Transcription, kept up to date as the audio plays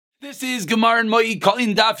This is Gemara and Mo'i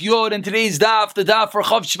calling Daf Yod, and today's Daf, the Daf for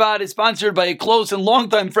Chav Shvat, is sponsored by a close and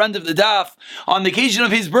longtime friend of the Daf on the occasion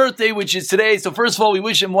of his birthday, which is today. So first of all, we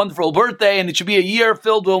wish him a wonderful birthday, and it should be a year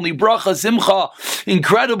filled with only bracha, simcha,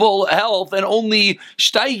 incredible health, and only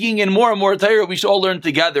steiging and more Torah we should all learn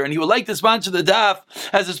together. And he would like to sponsor the Daf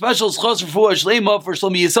as a special schos refuah shlema for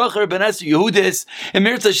Shlomi Yisachar ben Esther Yehudis, and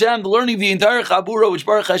Mirz Hashem, the learning of the entire Chabura, which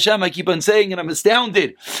Baruch Hashem I keep on saying, and I'm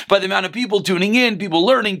astounded by the amount of people tuning in, people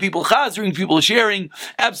learning, people chazering, people sharing.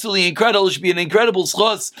 Absolutely incredible. It should be an incredible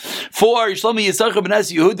schos for Shlomi Yisachar ben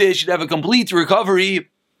Esther Yehudis. Should have a complete recovery,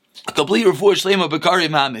 a complete refuah shlema b'kari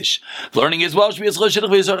mamish. Learning as well should be a schos shidduch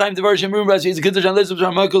v'yisachayim devar shem rum b'as yizikid z'shan lesu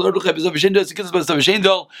b'shan makol orduch epizav v'shindol z'kid z'bas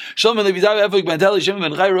v'shindol shalom levizav efek b'antali shem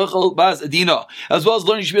ben chay rochel bas adina. As well as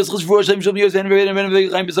learning should be a schos refuah shlema shalom yosef and v'yedem ben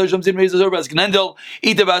v'ychayim b'sov shalom zin v'yizah zor bas gnendel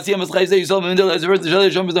ita bas yam b'schay zeh yisol v'mendel as a verse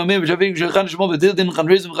shalom shalom b'zamim v'shavim v'shachan shmo v'dil din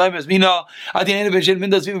chanriz v'chayim v'smina adin ene v'shin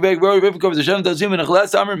mindas v'yvek v'yvek v'yvek v'shavim tazim v'nachlas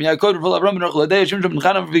samer miyakod v'fol avram v'nachol adei shem shem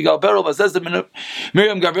b'chanam v'yigal perol bas estem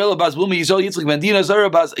Miriam Gabriela bas Blumi Yisol Yitzchak ben Dina Zara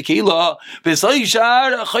bas Akela. We're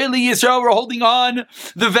holding on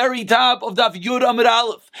the very top of Daf Yud Amud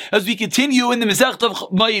Aleph as we continue in the Masechta of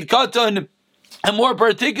Ma'id Katan, and more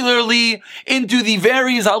particularly into the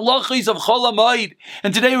various halachos of Chol HaMoed.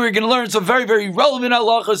 And today we're going to learn some very, very relevant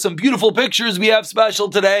halachos, some beautiful pictures we have special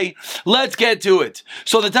today. Let's get to it.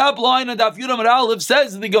 So the top line of Daf Yud Amud Aleph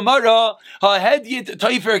says in the Gemara, Hedyet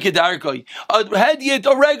Taifer Kedarkoi. A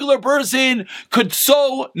Hedyet, a regular person, could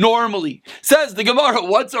sew normally. Says the Gemara,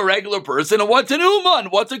 what's a regular person and what's an uman?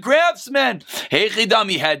 What's a craftsman?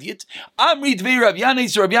 Hechidami Hedyet. Amri Tvei Rav Yanai.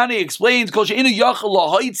 So Rav Yanai explains, Kol she'enu yachal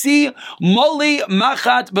lahaitzi moli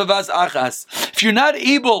machat bevas achas. If you're not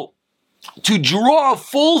able to draw a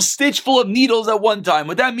full stitch full of needles at one time,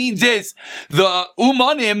 what that means is the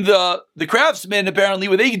umanim, the craftsmen, apparently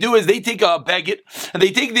what they can do is they take a baguette and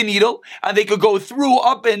they take the needle and they could go through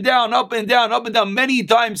up and down many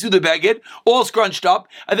times through the baguette, all scrunched up,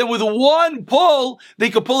 and then with one pull they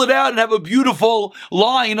could pull it out and have a beautiful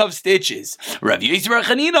line of stitches. Rav Yisrael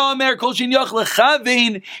Chanina Omer Kol Shin Yach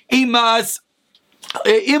Lechavein Imas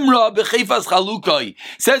Imra b'chefas chalukai.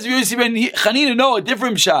 Says Yosef ben Chanina, no, a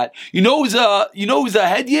different shot. You know who's a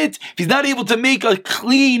hedyet? If he's not able to make a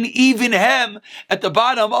clean, even hem at the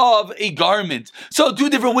bottom of a garment. So two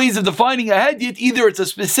different ways of defining a hedyet. Either it's a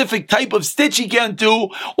specific type of stitch he can't do,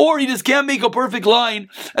 or he just can't make a perfect line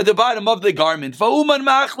at the bottom of the garment. Va'uman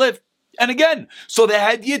machlef. And again, so the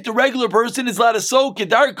hedyet, the regular person, is allowed to sew,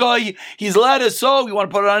 kedarkai, he's allowed to sew, you want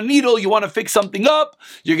to put it on a needle, you want to fix something up,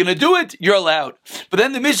 you're going to do it, you're allowed. But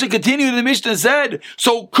then the Mishnah continued, and the Mishnah said,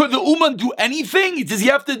 so could the uman do anything? Does he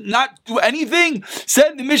have to not do anything?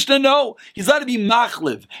 Said the Mishnah, no, he's allowed to be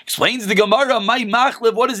machliv. Explains the Gemara, my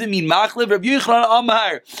machliv, what does it mean, machliv? Rabbi Yochanan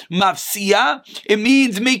Amar, mafsiya, it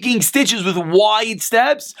means making stitches with wide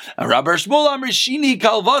steps. And Rabbi Shmuel Amar Shini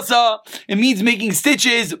Kalvasa, it means making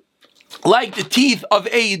stitches like the teeth of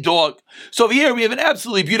a dog. So over here we have an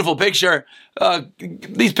absolutely beautiful picture.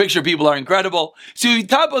 These picture people are incredible. So on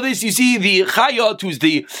top of this you see the chayot, who's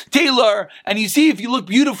the tailor, and you see, if you look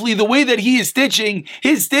beautifully, the way that he is stitching.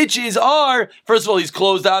 His stitches are, first of all, he's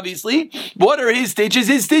closed obviously. What are his stitches?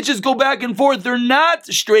 His stitches go back and forth. They're not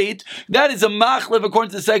straight. That is a machlev according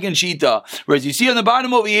to the second shita. Whereas you see on the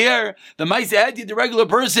bottom over here, the ma'aseh hedyet, the regular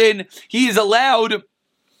person, he is allowed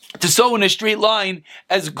to sew in a straight line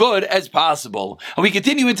as good as possible. And we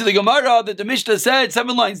continue into the Gemara that the Mishnah said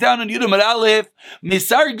 7 lines down on Yud Amud Aleph,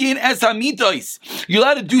 Misargin es hamitois. You're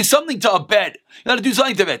allowed to do something to a bed. You're allowed to do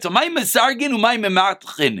something to a bed. So my misargin umay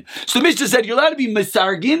mematchin. So the Mishnah said you're allowed to be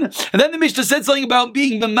misargin, and then the Mishnah said something about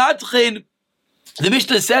being mematchin. The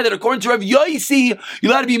Mishnah said that according to Rav Yosi,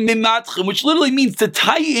 you're allowed to be mematchin, which literally means to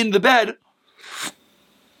tighten the bed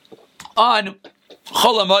on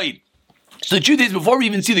Chol HaMoed. So the truth is, before we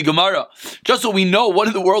even see the Gemara, just so we know what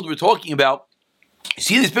in the world we're talking about, you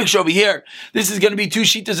see this picture over here. This is going to be 2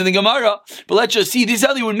 shitas in the Gemara, but let's just see. This is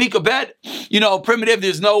how they would make a bed. Primitive.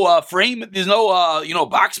 There's no frame. There's no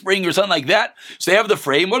box spring or something like that. So they have the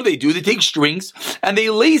frame. What do? They take strings and they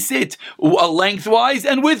lace it lengthwise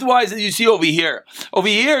and widthwise, as you see over here. Over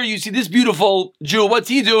here, you see this beautiful Jew. What's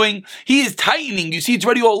he doing? He is tightening. You see, it's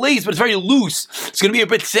already all laced, but it's very loose. It's going to be a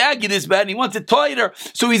bit saggy, this bed, and he wants it tighter,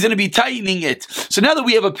 so he's going to be tightening it. So now that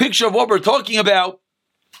we have a picture of what we're talking about,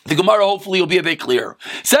 The Gemara hopefully will be a bit clearer.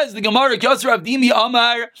 Says the Gemara, Kyosar Rav Dimi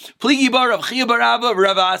Amar, Pligi bar Rav Chia bar Abba,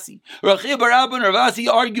 Rav Asi. Rav Chia bar Abba and Rav Asi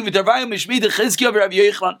argue with Ravaya Mishmei Chizkiya Rav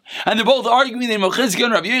Yechon. And they're both arguing the name of Chizkiya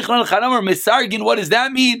and Rav Yechon. Chanamar Mesargin, what does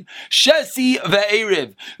that mean? Shesi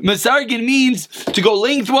ve'erev. Mesargin means to go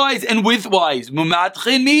lengthwise and widthwise.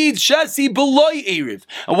 Mumatchin means Shesi beloy erev.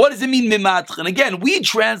 And what does it mean, Mimatchin? Again, we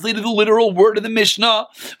translated the literal word of the Mishnah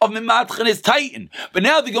of Mimatchin as Titan. But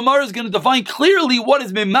now the Gemara is going to define clearly what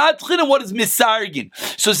is Mimatchin and what is misargin.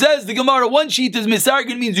 So says the Gemara, one sheet is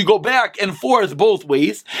misargin means you go back and forth both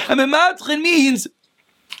ways, and mimatchin means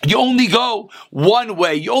you only go one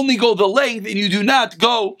way. You only go the length, and you do not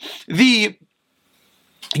go the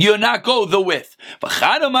width. But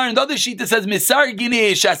Chanamar and the other sheet that says Misargin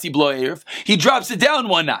is Shasi Bloerev, he drops it down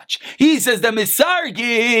one notch. He says that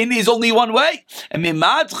Misargin is only one way. And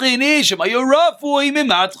Mimatchin is Shemayorafui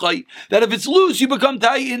Mimatchay, that if it's loose, you become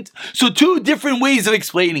tightened. So two different ways of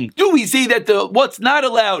explaining. Do we say that what's not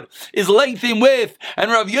allowed is length and width, and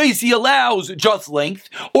Rav Yosi allows just length?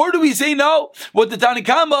 Or do we say no, what the Tanna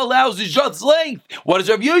Kama allows is just length? What does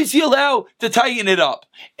Rav Yosi allow to tighten it up?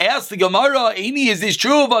 Ask the Gemara, Eini, is this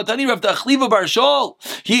true about Tani Rav Tachliva Bar Shol?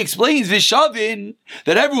 He explains Vishavin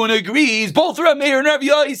that everyone agrees, both Rav Meir and Rav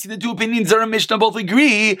Yosi, the two opinions are in Mishnah, both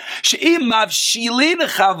agree she'im mavshilin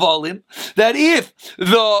chavalim, that if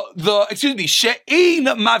she'in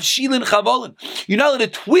mavshilin chavalim, you're not allowed to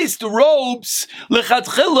twist ropes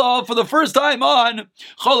lechatchila for the first time on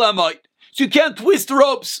Chol Hamoed. So you can't twist the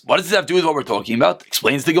ropes. What does this have to do with what we're talking about?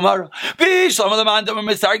 Explains the Gemara.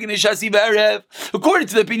 According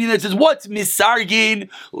to the opinion that says, what's misargin,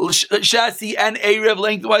 shasi and erev,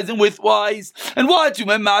 lengthwise and widthwise, and what's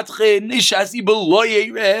umematchin, shasi below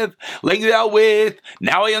erev, length without width.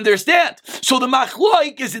 Now I understand. So the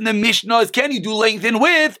machloik is in the Mishnah is, can you do length and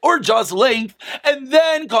width, or just length? And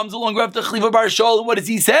then comes along Rav Tachliva Bar Shol, and what does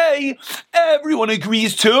he say? Everyone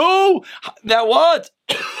agrees to that what?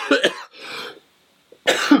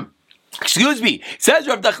 Excuse me, says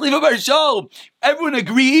Rav Tachliva Bar Shol, everyone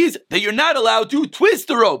agrees that you're not allowed to twist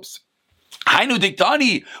the ropes. Hainu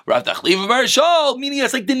diktani, Rav Tachliva Bar Shol, meaning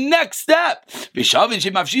it's like the next step.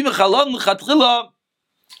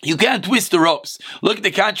 You can't twist the ropes. Look at the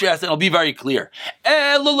contrast and it'll be very clear.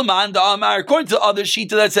 According to the other shita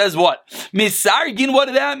that says what? Misargin, what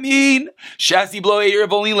did that mean? Shasi blow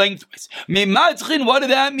erev, only lengthwise. Mimatchin, what did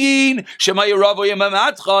that mean?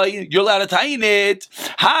 You're allowed to tighten it.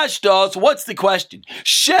 Hashtas, what's the question?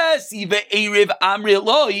 Shasi ve'erev amri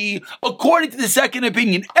Eloi. According to the second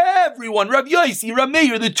opinion, everyone, Rav Yosi, Rav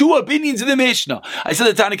Meir, the two opinions of the Mishnah. I said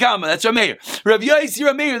the Tanna Kama, that's Rav Meir. Rav Yosi,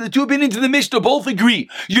 Rav Meir, the two opinions of the Mishnah both agree.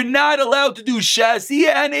 You're not allowed to do Shasi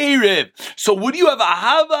and Erev. So would you have a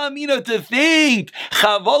Hava Amina to think?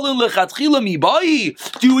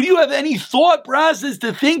 Do you have any thought process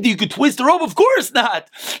to think that you could twist a rope? Of course not.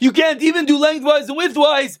 You can't even do lengthwise and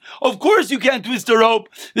widthwise. Of course you can't twist a rope.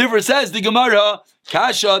 Therefore says the Gemara,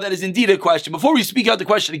 Kasha, that is indeed a question. Before we speak out the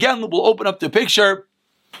question again, we'll open up the picture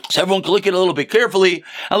so everyone can look at it a little bit carefully,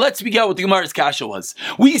 and let's speak out what the Gemara's kasha was.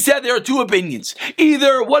 We said there are two opinions.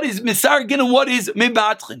 Either what is misargin and what is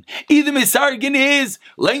mimatchin. Either misargin is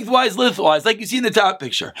lengthwise, widthwise, like you see in the top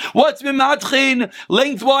picture. What's mimatchin?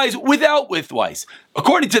 Lengthwise, without widthwise.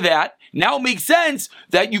 According to that, now it makes sense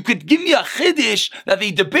that you could give me a chiddush that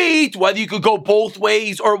they debate whether you could go both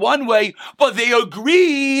ways or one way, but they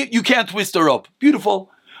agree you can't twist a rope. Beautiful.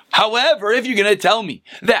 However, if you're going to tell me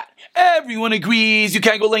that everyone agrees you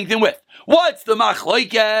can't go length and width, what's the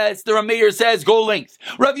machlokes? The Rameir says go length.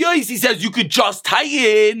 Rav Yosi says you could just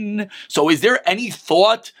tighten. So is there any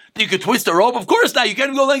thought that you could twist a rope? Of course not. You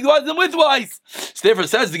can't go lengthwise and widthwise. So therefore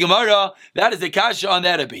says the Gemara, that is the kasha on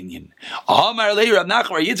that opinion. Amar lei Rav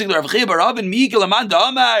Nachman Yitzchak Rav Chia bar Rabban Mikol Amanda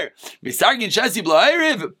Amar Misargin Shasi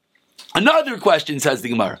B'Erev. Another question, says the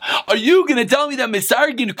Gemara. Are you going to tell me that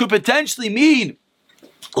misargin could potentially mean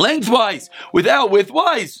lengthwise without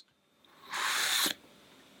widthwise?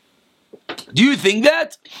 Do you think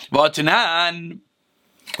that? Vatanan,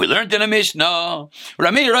 we learned in a Mishnah.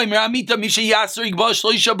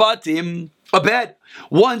 A bed.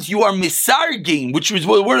 Once you are misarging, which was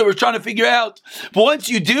the word we're trying to figure out, but once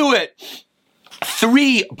you do it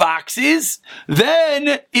 3 boxes,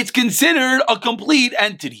 then it's considered a complete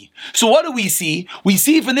entity. So what do we see? We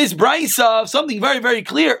see from this brisa something very, very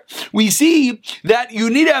clear. We see that you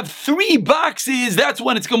need to have 3 boxes, that's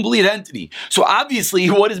when it's complete entity. So obviously,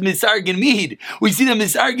 what does misargin mean? We see that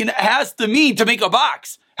misargin has to mean to make a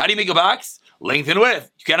box. How do you make a box? Length and width.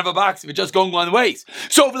 You can't have a box if it's just going one ways.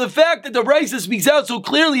 So for the fact that the Brisa speaks out so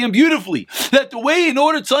clearly and beautifully that the way in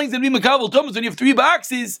order something's going to be Makabel Tumas when you have 3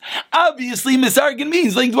 boxes, obviously Misargin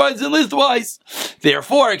means lengthwise and listwise.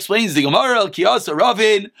 Therefore, explains the Gemara, Al Kiyasa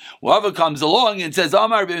Ravin, Whoever comes along and says,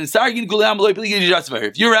 Amar Misargin Kulam Loy Pligi Jasvar.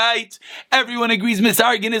 If you're right, everyone agrees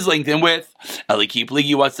Misargin is length and width. Eliki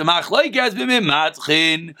Pligi, what's the Machlaikas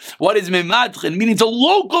Mimatchin? What is Mimatchin? Meaning it's a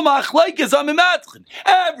local Machlaikas on Mimatchin.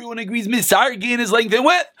 Everyone agrees Misargin is length and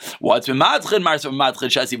width. What's Mimatchin? Marsa Mimatchin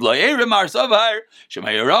Shasiv Loyer Marsavar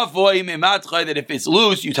Shemayir Rafoy Mimatchin, that if it's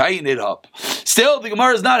loose, you tighten it up. Still, the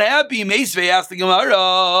Gemara is not happy. Meisvei asked the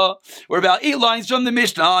Gemara. We're about 8 lines from the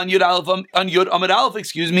Mishnah on Yud Amud Aleph,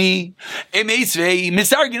 excuse me. Meisvei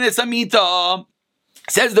Misargin es Amita.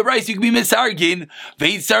 Says the Rice, you can be Misargin.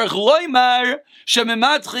 Veitzarch Loymar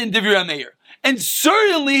Shemimatchin Divir Meir. And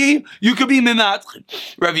certainly, you could be Mimatchin.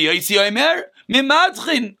 Rav Yosi Omer,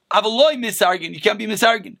 Mimatchin, Avaloi Misargin, you can't be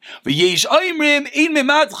Misargin. V'yesh Oimrim, Ein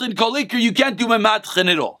Mimatchin, Kolikr, you can't do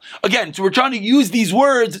Mimatchin at all. Again, so we're trying to use these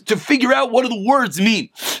words to figure out what do the words mean.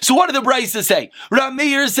 So what do the Brisa say? Rav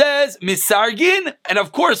Meir says, Misargin, and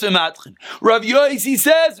of course Mimatchin. Rav Yosi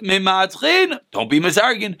says, Mimatchin, don't be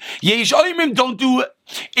Misargin. Yesh Oimrim, don't do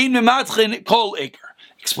Ein Mimatchin, Kolikr.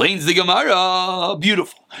 Explains the Gemara.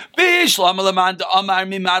 Beautiful. If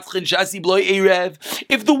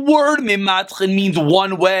the word mimatchin means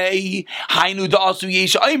one way,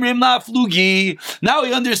 now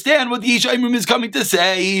we understand what the Yesh Omrim is coming to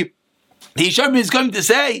say. The Yesh Omrim is coming to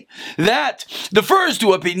say that the first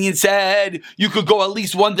 2 opinions said you could go at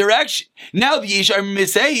least one direction. Now the Yesh Omrim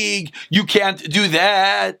is saying you can't do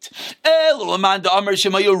that. If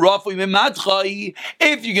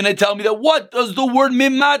you're going to tell me that, what does the word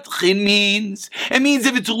mimatchin means? It means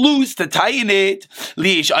if it's loose, to tighten it.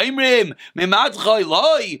 According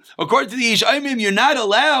to the Yesh Omrim, you're not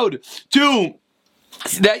allowed to.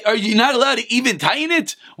 Are you not allowed to even tighten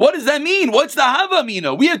it? What does that mean? What's the Hava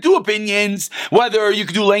Mina? We have 2 opinions whether you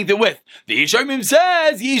could do length and width. The Yesh Omrim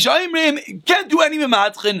says Yesh Omrim can't do any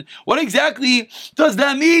mimatchin. What exactly does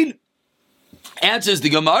that mean? Answers the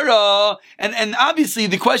Gemara, and obviously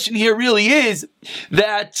the question here really is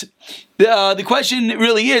that the question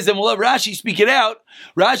really is, and we'll have Rashi speak it out.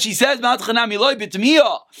 Rashi says,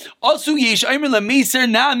 also Yesh Omrim lemeser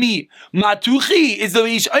nami matuchi. Is the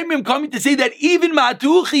Yesh Omrim coming to say that even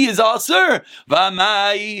matuchi is aser?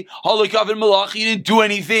 V'amai halakav malachi, you didn't do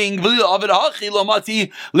anything. You're not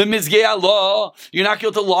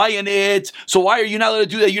going to lie in it. So why are you not allowed to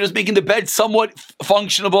do that? You're just making the bed somewhat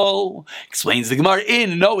functionable. Explains the Gemara.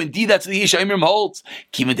 No, indeed, that's what the Yesh Omrim holds.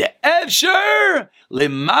 Kima de efsher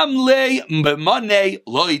lemamle b'manei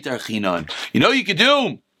lo yitarchinon. You know you could do.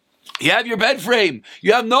 You have your bed frame.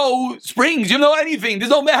 You have no springs. You have no anything. There's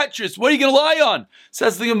no mattress. What are you going to lie on?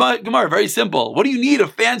 Says the Gemara. Very simple. What do you need a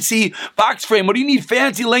fancy box frame? What do you need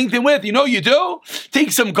fancy length and width? You know you do?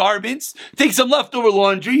 Take some garments. Take some leftover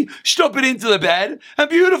laundry. Stuff it into the bed. And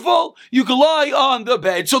beautiful. You can lie on the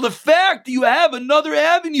bed. So the fact that you have another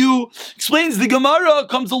avenue, explains the Gemara,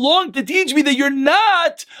 comes along to teach me that you're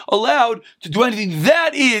not allowed to do anything.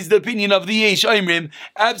 That is the opinion of the Yesh Omrim.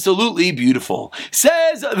 Absolutely beautiful.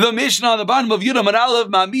 Says the Mishnah on the bottom of Yud Amud Aleph,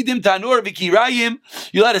 Ma'amidim tanur v'kirayim.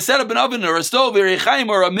 You'll have to set up an oven or a stove or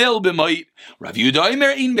a mill b'mayit. Rav Yehuda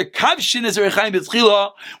Omer in mekavshin is rechaim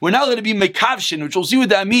b'tzchila. We're now going to be mekavshin, which we'll see what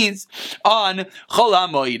that means on Chol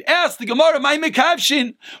HaMoed. Ask the Gemara, my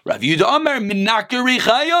mekavshin. Rav Yehuda Omer minaker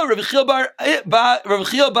rechayo. Rav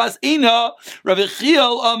Chiel bas Eina. Rav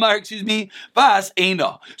Chiel Omer, bas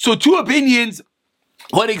Eina. So 2 opinions.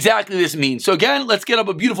 What exactly this means. So again, let's get up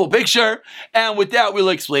a beautiful picture, and with that we'll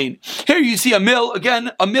explain. Here you see a mill.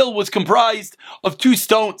 Again, a mill was comprised of 2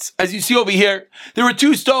 stones. As you see over here, there were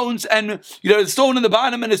 2 stones, and a stone on the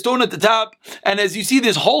bottom and a stone at the top. And as you see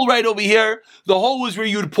this hole right over here, the hole was where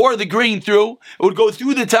you would pour the grain through. It would go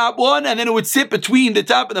through the top one, and then it would sit between the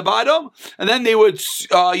top and the bottom, and then they would,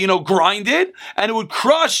 grind it, and it would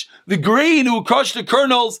crush the grain, it would crush the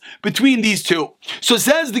kernels between these 2. So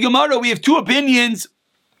says the Gemara, we have 2 opinions.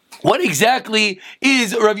 What exactly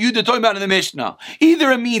is Rav Yehuda talking about in the Mishnah?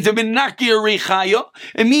 Either it means a menakir rechaya,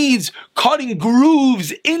 it means cutting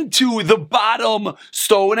grooves into the bottom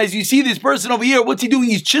stone. As you see this person over here, what's he doing?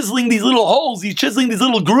 He's chiseling these little holes, he's chiseling these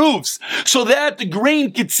little grooves, so that the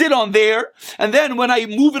grain could sit on there, and then when I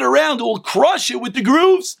move it around, it will crush it with the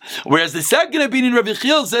grooves. Whereas the second opinion, Rav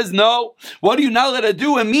Yechiel says, no, what are you not allowed to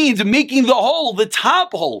do? It means making the hole, the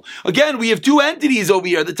top hole. Again, we have 2 entities over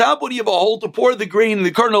here. The top one, you have a hole to pour the grain and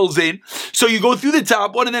the kernels goes in. So you go through the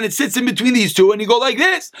top one, and then it sits in between these two, and you go like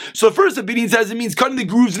this. So the first opinion says it means cutting the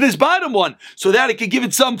grooves in this bottom one, so that it could give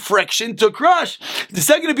it some friction to crush. The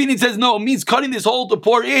second opinion says no, it means cutting this hole to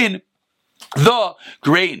pour in the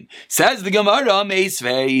grain. Says the Gemara, it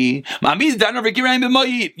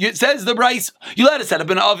says the Bryce, you let it set up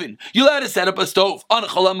an oven, you let it set up a stove on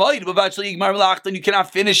and you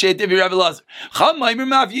cannot finish it if you're Rav Elazar.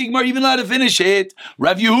 Even let it finish it.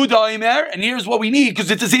 Rav Yehuda, and here's what we need, because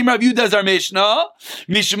it's the same Rav Yehuda as our Mishnah.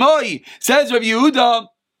 Mishmoi says Rav Yehuda,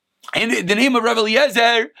 in the name of Rav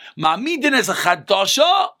Eliezer, Ma'amidin as a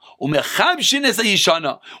chadasha. What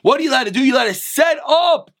are you allowed to do? You allowed to set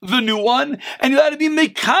up the new one, and you allowed to be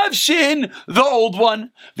mekavshin the old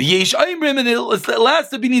one. V'yesh aimrim, and the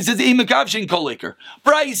last opinion says a mekavshin koliker.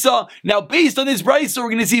 Brisa. Now, based on this brisa, we're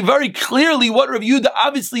going to see very clearly what Rav Yehuda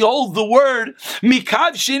obviously holds the word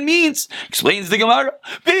mekavshin means. Explains the Gemara.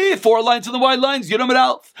 Four lines on the wide lines. Yudam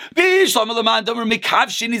Alf.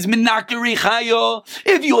 Mekavshin is menakeri chayo.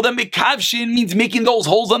 If you hold that mekavshin means making those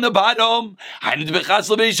holes on the bottom.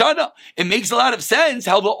 It makes a lot of sense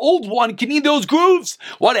how the old one can need those grooves.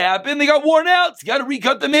 What happened? They got worn out. So you got to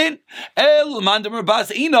recut them in. According to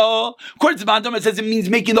Mandam, it says it means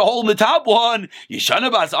making the hole in the top one.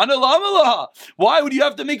 Why would you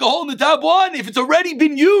have to make a hole in the top one if it's already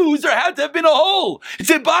been used? There had to have been a hole. It's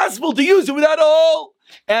impossible to use it without a hole.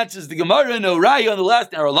 Answers the Gemara, no raya on the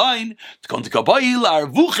last narrow line.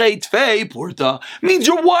 Means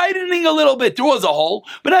you're widening a little bit. There was a hole,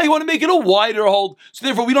 but now you want to make it a wider hole. So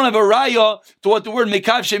therefore, we don't have a raya to what the word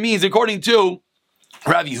mekavshe means according to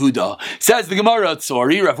Rav Yehuda. Says the Gemara,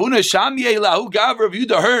 sorry, Rav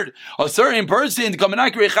Yehuda heard a certain person,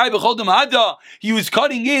 he was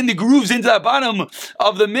cutting in the grooves into the bottom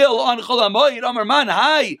of the mill on Chol HaMoed. Amar man,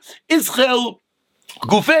 hi, Ischel.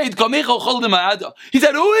 He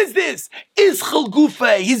said, who is this? Ischel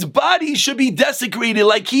Gufei. His body should be desecrated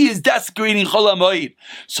like he is desecrating Chol HaMoed.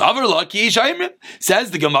 Savar Laki Yishayimrim.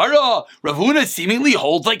 Says the Gemara, Rav Huna seemingly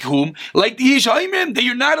holds like whom? Like the Yishayimrim, that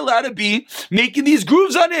you're not allowed to be making these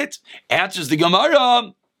grooves on it. Answers the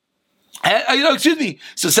Gemara, excuse me.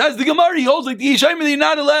 So says the Gemara, he holds like the Yishayim, you're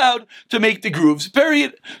not allowed to make the grooves.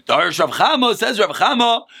 Period. Darish Rav Chama says Rav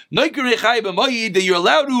Chama, that you're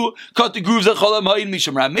allowed to cut the grooves of Chol HaMoed.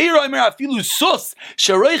 Misham Rav Meir Omer afilu sus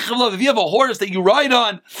shareichav. If you have a horse that you ride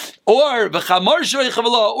on, or v'chamar shareichav,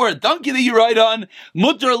 or a donkey that you ride on,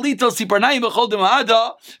 mutar lital siparnayim b'chol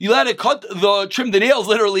dema'ada. You allowed to trim the nails,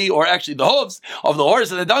 literally, or actually the hooves of the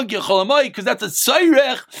horse and the donkey of Chol HaMoed, because that's a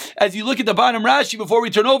sayrech. As you look at the bottom Rashi, before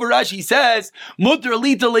we turn over Rashi, says mutar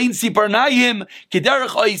lita lein siparnayim kederach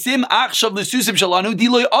oisim achshav lesusim shalanu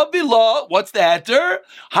diloy avila. What's the heter?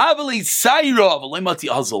 Havali sayrav lemati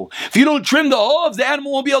azul. If you don't trim the hooves, the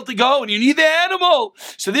animal won't be able to go, and you need the animal.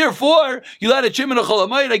 So therefore, you let it trim in a Chol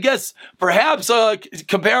HaMoed. I guess perhaps a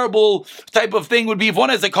comparable type of thing would be if one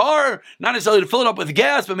has a car, not necessarily to fill it up with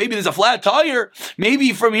gas, but maybe there's a flat tire.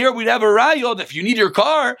 Maybe from here we'd have a rayot. If you need your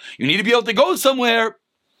car, you need to be able to go somewhere.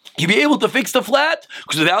 You'll be able to fix the flat,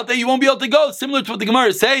 because without that you won't be able to go. Similar to what the Gemara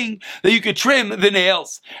is saying, that you could trim the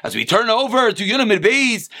nails. As we turn over to Yonam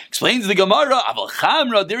Beis, explains the Gemara,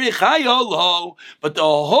 but the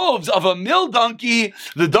hooves of a mill donkey,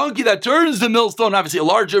 the donkey that turns the millstone, obviously a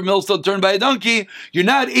larger millstone turned by a donkey, you're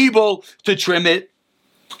not able to trim it.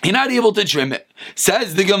 You're not able to trim it.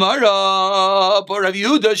 Says the Gemara, but Rav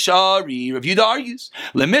Yehuda Shari. Rav Yehuda argues.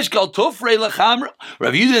 Lemishkal Tufrei Lechamra.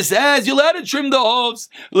 Rav Yehuda says you'll have to trim the hooves.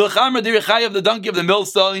 Lechamra Dirichai of the donkey of the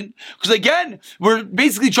millstone. Because again, we're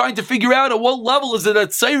basically trying to figure out at what level is it at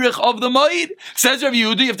Tzairich of the Moed. Says Rav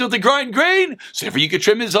Yehuda, you have to grind grain. So therefore you could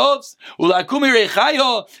trim his hooves. Ulakumi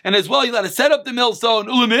Reichayo. And as well, you'll have to set up the millstone.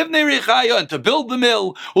 Ulamivne Reichayo. And to build the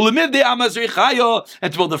mill. Ulamivne Amas Reichayo.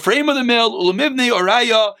 And to build the frame of the mill. Ulamivne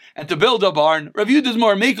Oraya. And to build a barn. Rav Yehuda is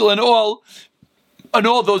more mekel in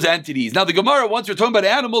all those entities. Now the Gemara, once we're talking about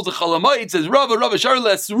animals, the Chol HaMoed, it says Rava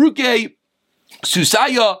Sharles Ruke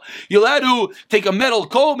Susaya. You're allowed to take a metal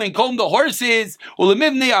comb and comb the horses.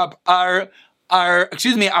 Akarpita,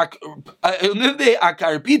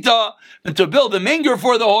 and to build a manger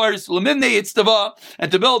for the horse,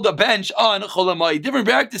 and to build a bench on Chol HaMoed. Different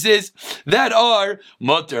practices that are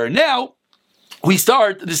mutter. Now we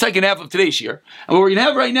start the second half of today's year. And what we're going to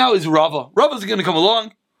have right now is Rava. Rava's going to come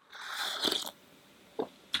along.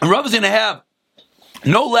 And Rava's going to have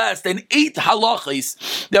no less than 8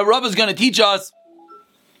 halachas that Rava's going to teach us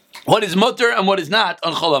what is mutter and what is not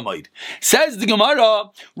on Chol HaMoed. Says the Gemara,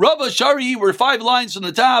 Rava Shari, we're 5 lines from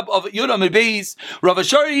the top of Yudam Beis. Rava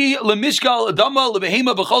Shari, lemishkal adama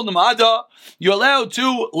lebehema b'chol nemada. You're allowed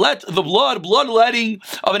to let the bloodletting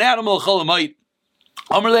of an animal Chol HaMoed.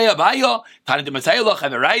 Amarle Abaya, Tana de Masayalach,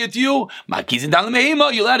 have a riot to you. Makis and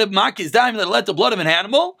Dalamehima, you'll let a makis dime, let the blood of an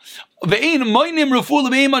animal. You're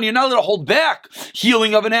not allowed to hold back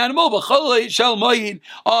healing of an animal.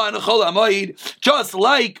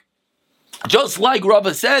 Just like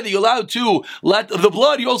Rava said that you're allowed to let the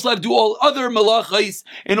blood, you're also allowed to do all other malachais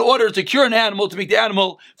in order to cure an animal, to make the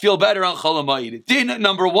animal feel better on Chol HaMoed. Din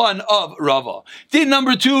number 1 of Rava. Din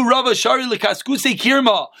number 2, Rava Shari Lekaskuse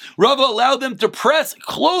Kirma. Rava allowed them to press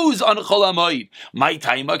clothes on Chol HaMoed. My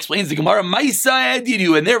Taima explains the Gemara, Maisa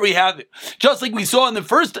Hediru, and there we have it. Just like we saw in the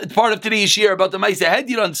first part of today's shir about the Maisa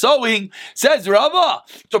Hediru on sewing, says Rava,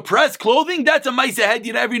 to press clothing, that's a Maisa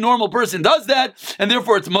Hediru. Every normal person does that, and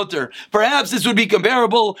therefore it's mutter. Perhaps this would be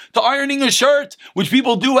comparable to ironing a shirt, which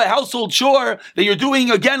people do a household chore that you're doing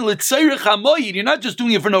again. You're not just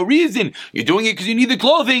doing it for no reason. You're doing it because you need the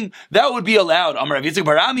clothing. That would be allowed. Amar Rav Yitzchak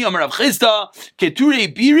Barami, Amar Rav Chisda, Keturei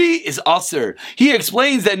Biri is aser. He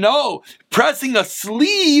explains that no, pressing a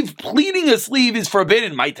sleeve, pleating a sleeve is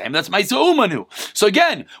forbidden. My time, that's Maisa Umanu. So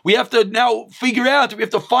again, we have to now figure out, we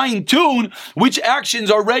have to fine tune which actions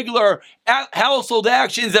are regular household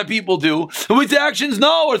actions that people do, and which actions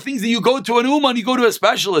are things that you go to an Uman, you go to a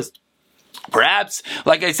specialist. Perhaps,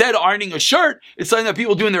 like I said, ironing a shirt is something that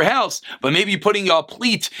people do in their house, but maybe putting a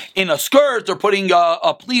pleat in a skirt or putting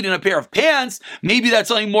a pleat in a pair of pants, maybe that's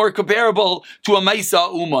something more comparable to a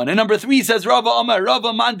Maisa Uman. And number 3 says, Rava Amar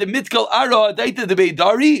Rava Man de Mitkal Ara Daita de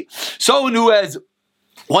Beidari, someone who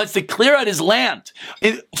wants to clear out his land.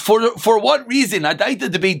 For what reason? Adaita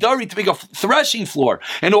de Beidari, to make a threshing floor.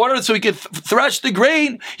 In order so he can thresh the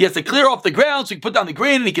grain, he has to clear off the ground so he can put down the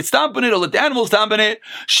grain and he can stomp on it or let the animals stomp on it.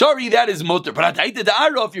 Shari, that is mutter. But Adaita de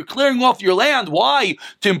Ara, if you're clearing off your land, why?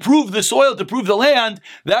 To improve the soil, to improve the land,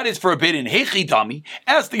 that is forbidden. Hechi Dami,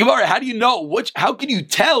 ask the Gemara, how do you know? How can you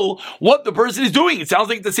tell what the person is doing? It sounds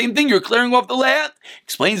like the same thing. You're clearing off the land.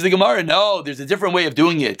 Explains the Gemara, no, there's a different way of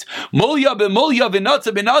doing it. Mulya b'mulya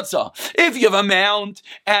v'natza b'natza. If you have a mound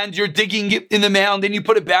and you're digging it in the mound and you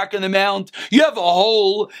put it back in the mound, you have a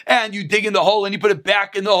hole and you dig in the hole and you put it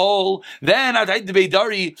back in the hole, then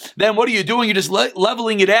what are you doing? You're just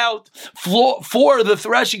leveling it out for the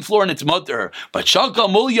threshing floor and it's mutter. But shaka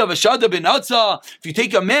mulya v'shada b'natza, if you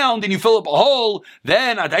take a mound and you fill up a hole,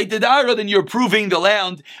 then you're proving the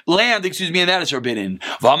land, and that is forbidden.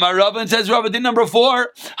 V'amar Rabban, says Rabban, din number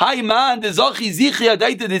 4, Hai man de zachi zichi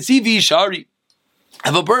adaita de tzivi shari.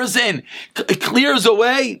 If a person clears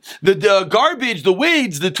away the garbage, the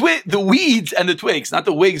weeds, the weeds and the twigs, not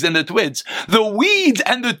the wigs and the twigs, the weeds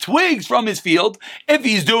and the twigs from his field, if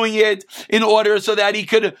he's doing it in order so that he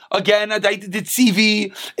could, again,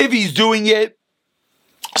 if he's doing it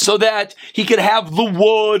so that he could have the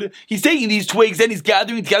wood. He's taking these twigs and he's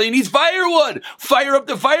gathering together. He needs firewood. Fire up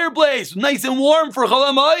the fireplace, nice and warm for Chol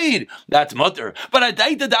HaMoed. That's mutter. But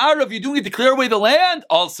Adaita Da'ara, if you're doing it to clear away the land,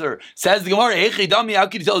 also says the Gemara, Hechi Dami, how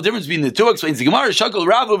can you tell the difference between the two? Explains the Gemara, Shakal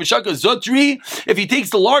Ravu v'Shakal Zotri. If he takes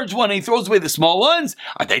the large one and he throws away the small ones,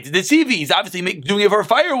 Adaita Desivi, he's obviously doing it for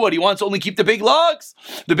firewood. He wants to only keep the big logs,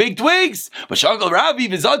 the big twigs. But Shakal Ravi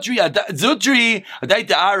v'Zotri, Adaita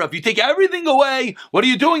Da'ara, if you take everything away, what are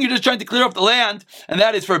you doing? You're just trying to clear off the land, and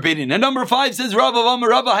that is forbidden. And number 5 says, you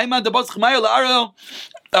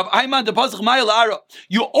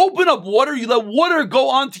open up water, you let water go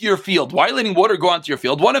onto your field. Why are you letting water go onto your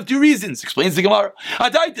field? One of 2 reasons, explains the Gemara.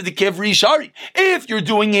 If you're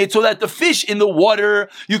doing it so that the fish in the water,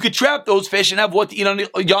 you could trap those fish and have what to eat on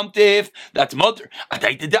Yom Tif, that's mutter.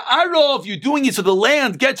 If you're doing it so the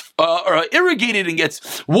land gets irrigated and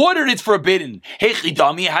gets watered, it's forbidden.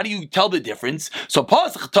 How do you tell the difference? So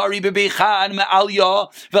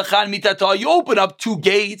you open up 2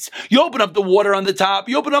 gates, you open up the water on the top,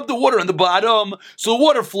 you open up the water on the bottom, so the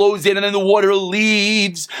water flows in and then the water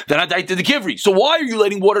leaves. Then I to the kivri. So why are you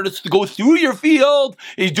letting water to go through your field?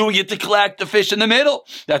 He's doing it to collect the fish in the middle.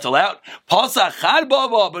 That's allowed. But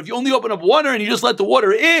if you only open up water and you just let the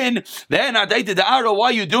water in, then why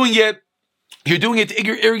are you doing it? You're doing it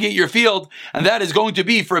to irrigate your field, and that is going to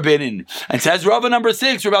be forbidden. And says Rava number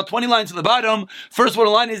 6, we're about 20 lines to the bottom. First one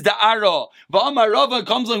line is Da'ara. V'amar Rava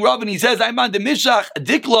comes along Rava and he says, Ayman de Mishach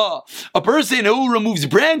Dikla, a person who removes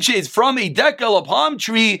branches from a dekel, a palm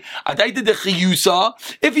tree, Adaita de Chiyusa,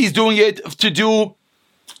 if he's doing it to do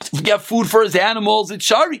get food for his animals, it's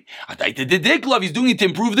shari. He's doing it to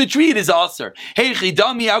improve the tree, it is aser. Hey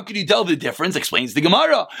chidami, how could you tell the difference? Explains the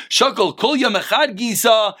Gemara. Shakal kulya mechad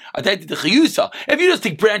gisa. If you just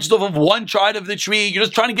take branches off of one side of the tree, you're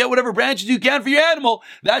just trying to get whatever branches you can for your animal,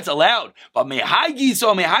 that's allowed. But mehai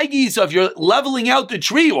gisa, if you're leveling out the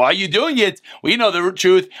tree, why are you doing it? We know the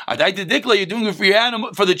truth. You're doing it for your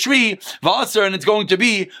animal, for the tree, vaser, and it's going to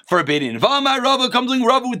be forbidden. V'amar Rava, comes in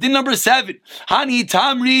Rava with din number 7. Hani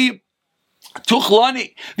tamri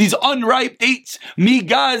Tuchlani, these unripe dates,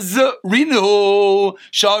 migaz rinu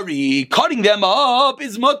shari, cutting them up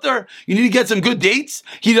is mutter. You need to get some good dates.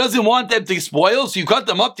 He doesn't want them to spoil, so you cut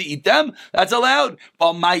them up to eat them. That's allowed.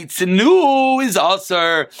 But maitzenu is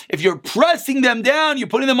aser. If you're pressing them down, you're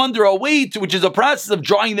putting them under a weight, which is a process of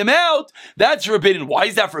drying them out. That's forbidden. Why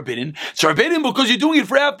is that forbidden? It's forbidden because you're doing it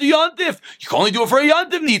for after Yontif. You can only do it for a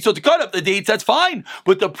Yontif need. So to cut up the dates, that's fine.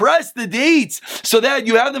 But to press the dates so that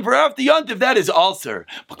you have them for after Yontif, that is ulcer.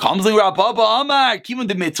 But comes like Rababa Amar, Kivan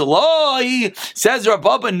de Mitzaloi, says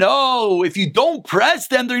Rababa, no, if you don't press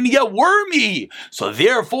them, they're going to get wormy. So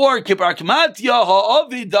therefore, Kiprakmatya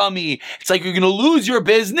ha'avidami, it's like you're going to lose your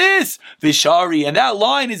business, Vishari. And that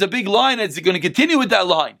line is a big line, and it's going to continue with that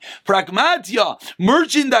line. Pragmatya,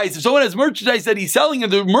 merchandise. If someone has merchandise that he's selling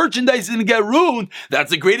and the merchandise is going to get ruined, that's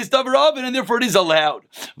the greatest davar of it, and therefore it is allowed.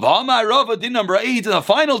 V'amar Rava, din number 8, and the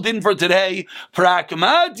final din for today,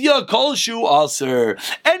 Pragmatya kolshu aser.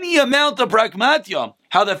 Any amount of pragmatya,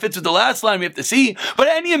 how that fits with the last line we have to see, but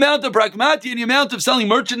any amount of pragmatya, any amount of selling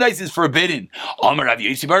merchandise is forbidden. Amar Rav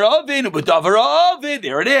Yossi bar Avin, with davar Avin,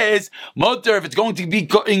 there it is. Motor, if it's going to be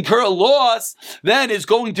incur a loss, then it's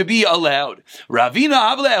going to be allowed. Ravina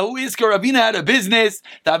Havle, who is Ravina had a business,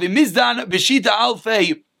 Tavi Mizdan Beshita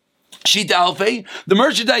Alfei. Shita Alfei, the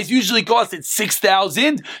merchandise usually costed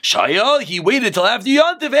 6,000. Shaya, he waited till after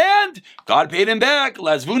Yontif and God paid him back.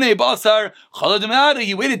 Lazvune Basar, Chaladamada,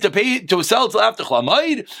 he waited to sell till after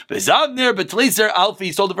Chlamaid. Bezavner, Betleser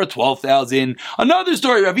Alfei sold it for 12,000. Another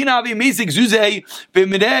story, Ravina Avi Mesik Zuzei,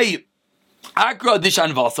 Bimidei. Akra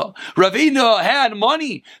Dishanvasa. Ravina had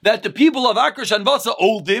money that the people of Akra Shanvasa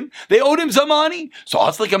owed him. They owed him some money. So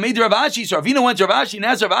it's like a made Ravashi. So Ravina went to Ravashi and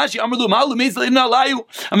asked Ravashi, Amarlu Malu Mezlina Layu.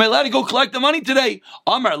 Am I allowed to go collect the money today?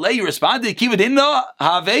 Amar Lay responded, Kivadina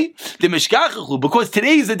Have the Mishkachachu. Because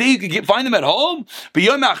today is the day you can find them at home.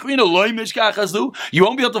 You won't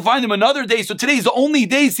be able to find them another day. So today is the only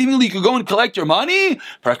day seemingly you could go and collect your money.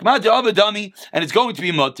 Prakmat Avadami, and it's going to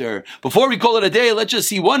be mutter. Before we call it a day, let's just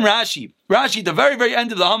see one Rashi. Rashi, at the very, very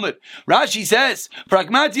end of the Hamid. Rashi says,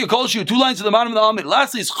 Pragmatia Kolshu, 2 lines to the bottom of the Hamid.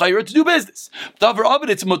 Lastly, is Chayra to do business. Davar Abed,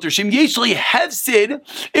 it's Mutter. Shim Yeshli Hevsid,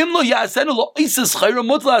 Imlo Yasenu Lo Isis Chayra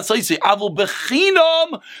Mutla Saisi, Avul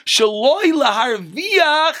Bechinam, Shaloi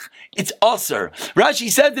Laharviach, it's Aser. Rashi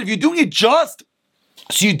says that if you're doing it just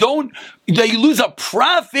so you lose a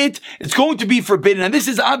profit, it's going to be forbidden. And this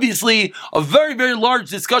is obviously a very, very large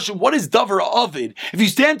discussion. What is davar avid? If you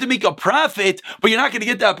stand to make a profit, but you're not going to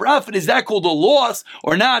get that profit, is that called a loss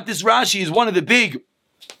or not? This Rashi is one of the big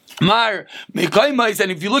Mar Mekaimais,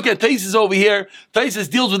 and if you look at Taisus over here, Taisus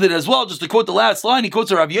deals with it as well. Just to quote the last line, he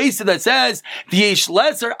quotes a Rav Yossi that says, "V'yesh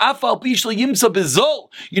leser afal pishla yimsa bezol."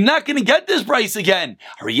 You're not going to get this price again.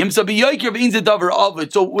 Yimsa b'yoker v'inz davar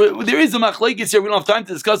avid. So there is a machlekes here. We don't have time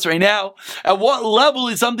to discuss right now. At what level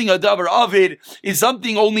is something a davar avid? Is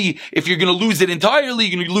something only if you're going to lose it entirely?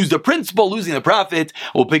 You're going to lose the principal, losing the profit.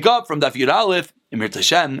 We'll pick up from Daf Yud Aleph, Emir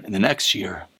Tashem, in the next year.